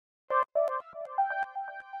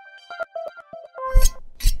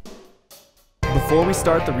Before we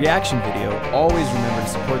start the reaction video, always remember to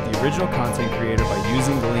support the original content creator by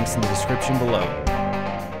using the links in the description below.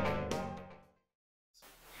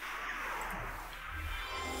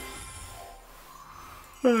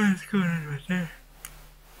 Oh, it's going on right there.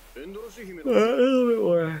 A little bit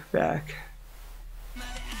more back.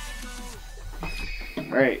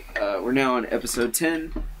 Alright, we're now on episode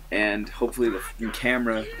 10, and hopefully the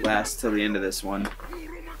camera lasts till the end of this one.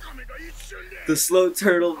 The slow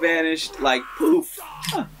turtle vanished like poof.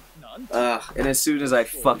 And as soon as I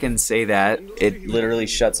fucking say that, it literally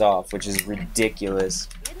shuts off, which is ridiculous.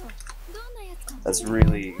 That's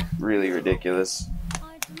really, really ridiculous.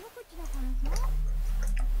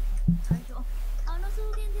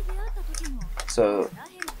 So,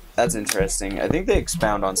 that's interesting. I think they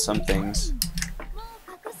expound on some things.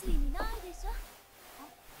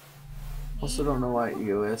 Also don't know why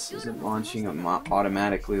EOS isn't launching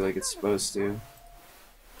automatically like it's supposed to.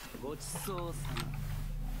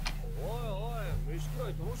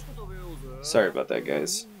 Sorry about that,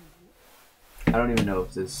 guys. I don't even know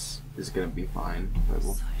if this is gonna be fine, but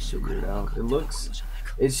we'll figure it out.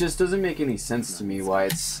 It just doesn't make any sense to me why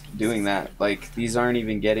it's doing that. Like, these aren't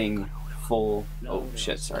even getting full... Oh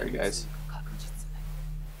shit, sorry guys.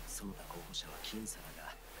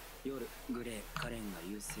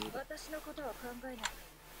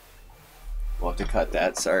 We'll have to cut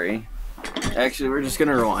that, sorry. Actually, we're just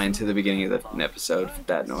gonna rewind to the beginning of the episode.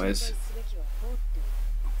 That noise.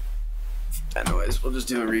 We'll just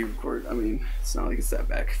do a re-record. I mean, it's not like it's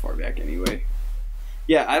that far back anyway.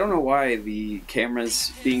 Yeah, I don't know why the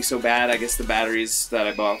camera's being so bad. I guess the batteries that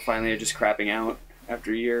I bought finally are just crapping out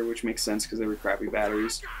after a year, which makes sense because they were crappy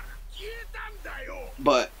batteries.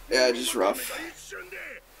 But, yeah, just rough.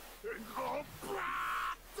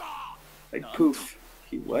 Like, poof.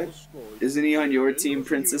 He what? Isn't he on your team,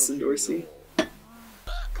 Princess and Dorsey?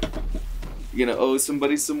 You're gonna owe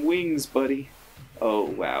somebody some wings, buddy. Oh,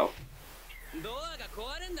 wow.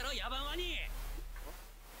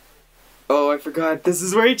 Oh, I forgot. This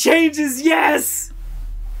is where he changes! Yes!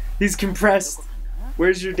 He's compressed.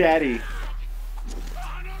 Where's your daddy?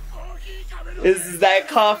 Is that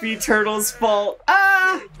coffee turtle's fault?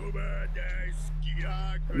 Ah!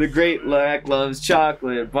 The great Lack loves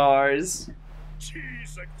chocolate bars.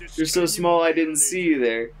 You're so small I didn't see you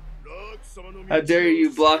there. How dare you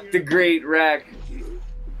block the great Rack?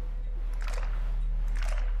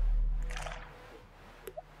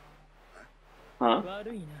 Huh?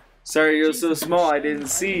 Sorry you're so small I didn't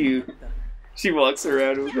see you. She walks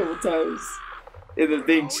around him a couple times. In the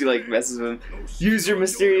thing she like messes with him. Use your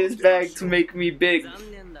mysterious bag to make me big.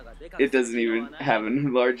 It doesn't even have an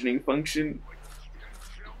enlarging function.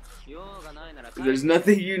 If there's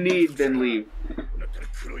nothing you need, then leave.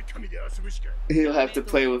 He'll have to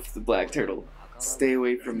play with the black turtle. Stay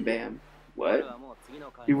away from Bam. What?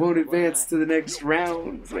 He won't advance to the next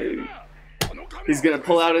round, baby. He's gonna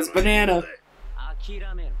pull out his banana.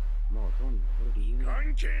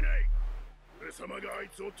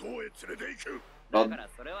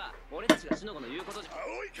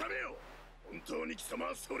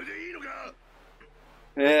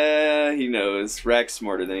 He knows. Rack's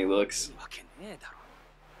smarter than he looks.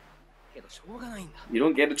 You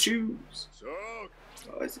don't get to choose.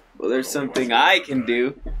 Well, there's something I can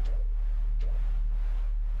do.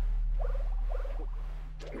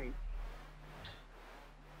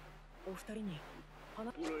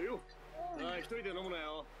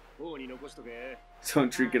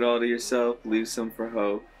 Don't drink it all to yourself. Leave some for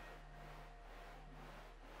Ho.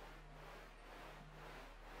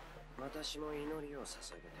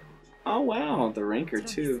 Oh wow, the ranker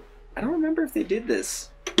too. I don't remember if they did this.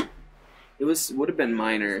 It would have been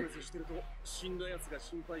minor.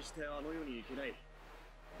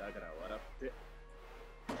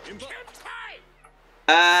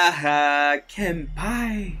 Aha,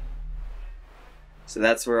 Kenpai. So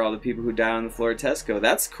that's where all the people who die on the floor test go.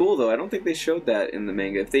 That's cool though. I don't think they showed that in the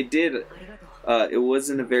manga. If they did, it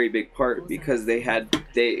wasn't a very big part because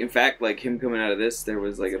in fact, like him coming out of this, there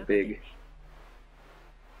was like a big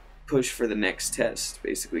push for the next test,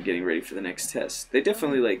 basically getting ready for the next test. They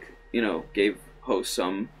definitely like, you know, gave Ho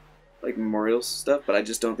some like memorial stuff, but I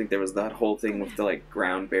just don't think there was that whole thing with the like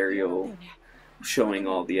ground burial showing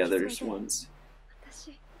all the others ones.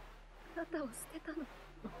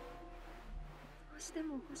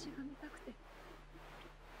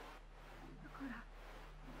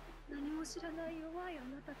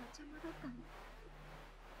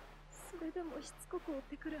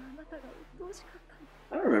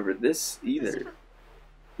 I don't remember this either.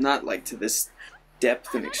 Not like to this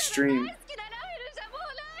depth and extreme.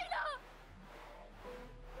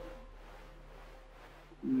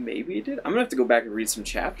 Maybe it did. I'm gonna have to go back and read some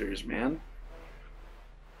chapters, man.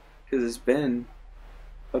 Because it's been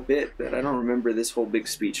a bit that I don't remember this whole big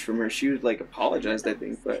speech from her. She would like apologized, I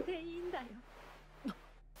think, but.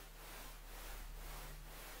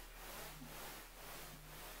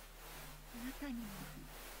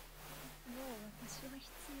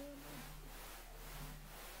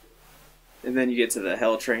 And then you get to the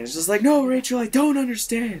hell train. It's just like, no, Rachel, I don't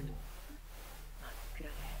understand.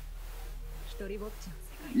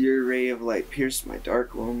 Your ray of light pierced my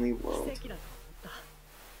dark, lonely world.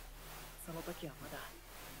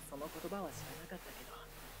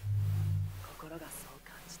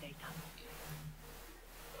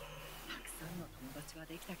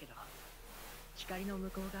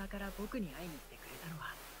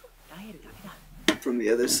 From the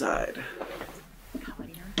other side.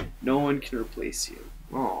 No one can replace you.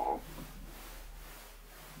 Aww.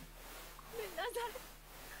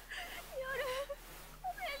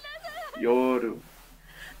 Yoru.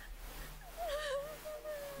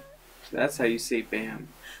 That's how you say bam.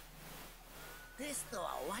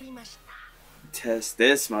 Test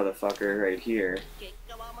this motherfucker right here.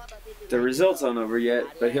 The results aren't over yet,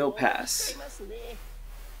 but he'll pass.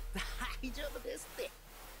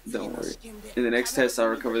 Don't worry. In the next test, I'll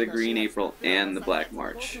recover the Green April and the Black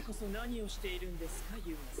March.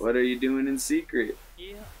 What are you doing in secret?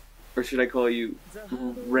 Or should I call you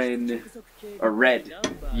Red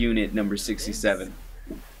Unit number 67?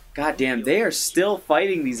 Goddamn, they are still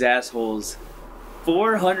fighting these assholes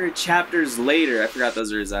 400 chapters later. I forgot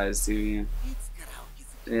those are his eyes too, yeah.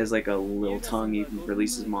 He has like a little tongue, he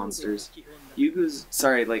releases monsters. Yugu's,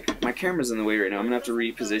 sorry, like, my camera's in the way right now. I'm gonna have to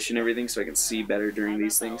reposition everything so I can see better during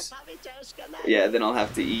these things. Yeah, then I'll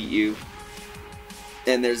have to eat you.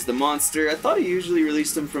 And there's the monster. I thought he usually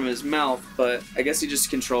released him from his mouth, but I guess he just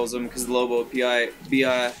controls them because the Lobo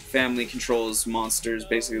BI family controls monsters.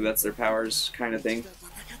 Basically, that's their powers kind of thing.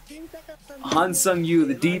 Han Sung Yu,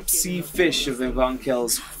 the deep sea fish of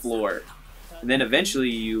Evankel's floor. And then eventually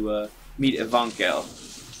you meet Evankel.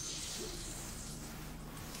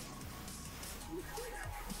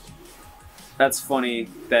 That's funny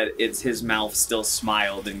that it's his mouth still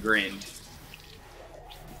smiled and grinned.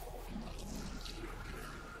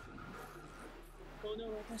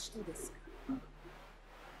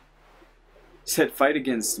 Said fight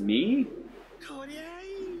against me?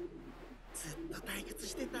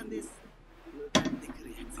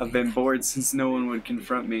 I've been bored since no one would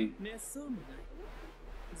confront me.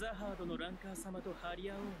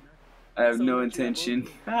 I have no intention.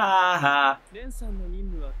 Ha ha.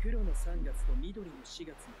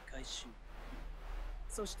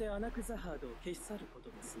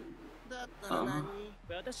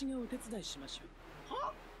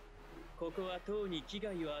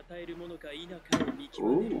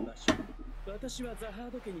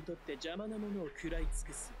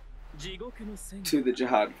 To the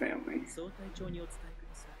Jihad family.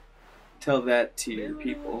 Tell that to your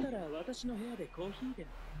people.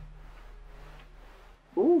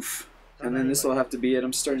 Oof. And then this will have to be it.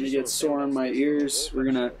 I'm starting to get sore on my ears. We're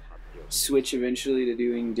gonna switch eventually to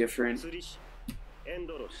doing different.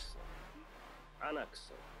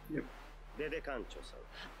 Yep.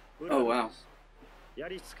 Oh wow.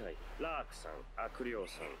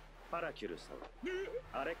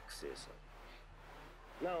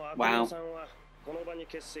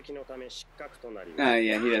 Wow.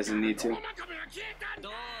 Yeah, he doesn't need to.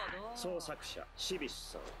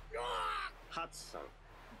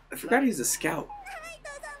 I forgot he's a scout.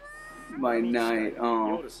 By night,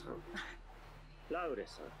 oh.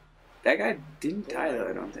 That guy didn't die though,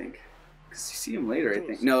 I don't think. Because you see him later, I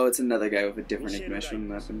think. No, it's another guy with a different ignition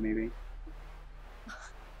weapon, maybe.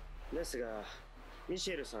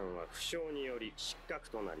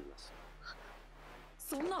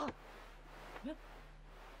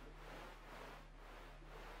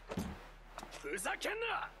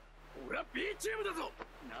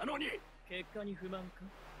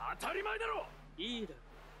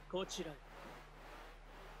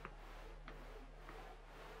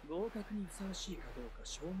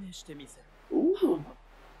 Ooh.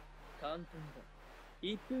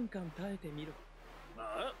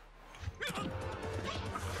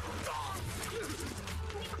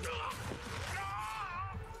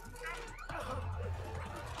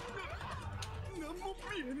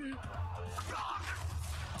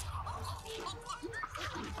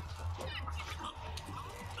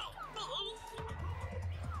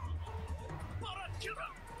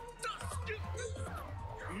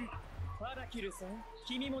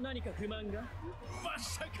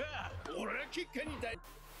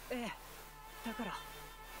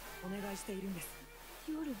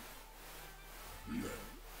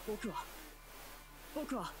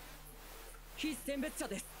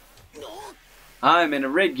 I'm an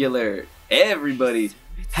irregular. Everybody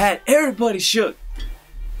had everybody shook.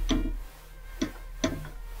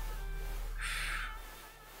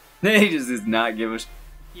 He just does not give a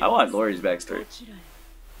I want Lori's backstory.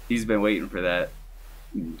 He's been waiting for that.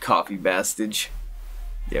 Coffee bastage.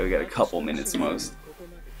 Yeah, we got a couple minutes most.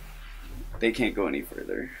 They can't go any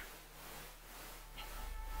further.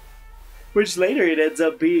 Which later it ends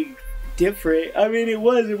up being different. I mean, it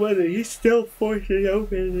wasn't. He still forced it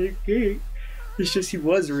open the gate. It's just he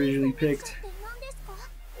was originally picked.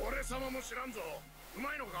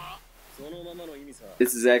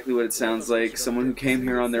 It's exactly what it sounds like. Someone who came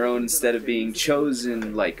here on their own instead of being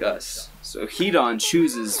chosen like us. So Hedon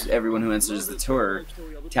chooses everyone who enters the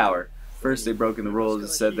tower. First they broke in the rules and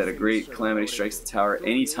said that a great calamity strikes the tower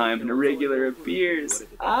anytime an irregular appears.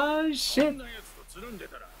 Ah, shit.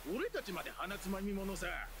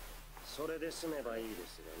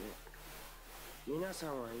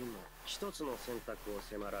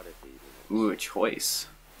 Ooh, a choice.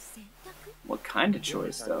 What kind of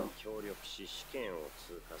choice, though?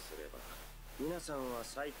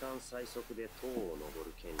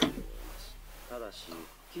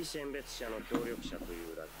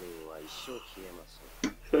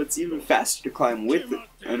 So it's even faster to climb with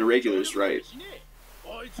an irregular's right.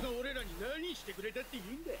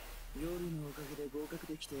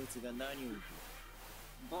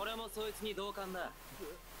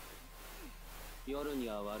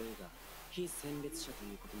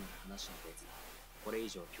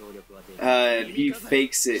 He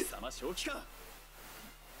fakes it.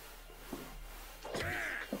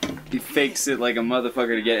 He fakes it like a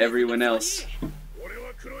motherfucker to get everyone else.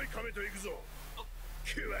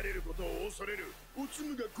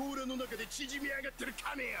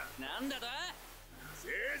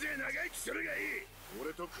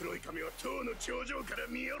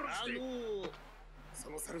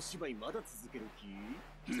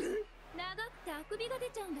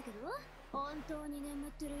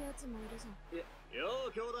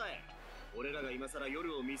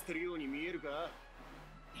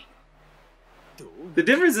 The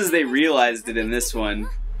difference is they realized it in this one.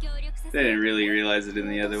 They didn't really realize it in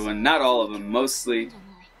the other one. Not all of them, mostly.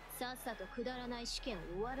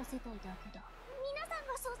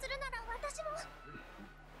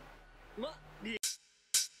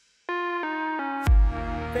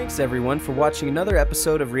 Thanks everyone for watching another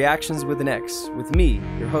episode of ReaXtions with an X, with me,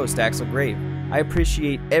 your host Axel. I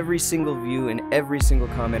appreciate every single view and every single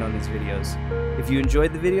comment on these videos. If you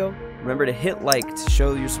enjoyed the video, remember to hit like to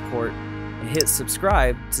show your support, and hit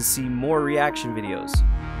subscribe to see more reaction videos.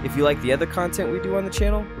 If you like the other content we do on the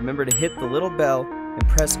channel, remember to hit the little bell and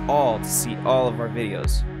press all to see all of our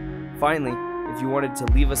videos. Finally, if you wanted to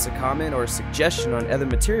leave us a comment or a suggestion on other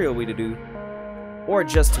material we to do, or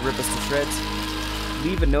just to rip us to shreds,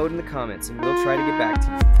 leave a note in the comments and we'll try to get back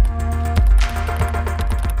to you.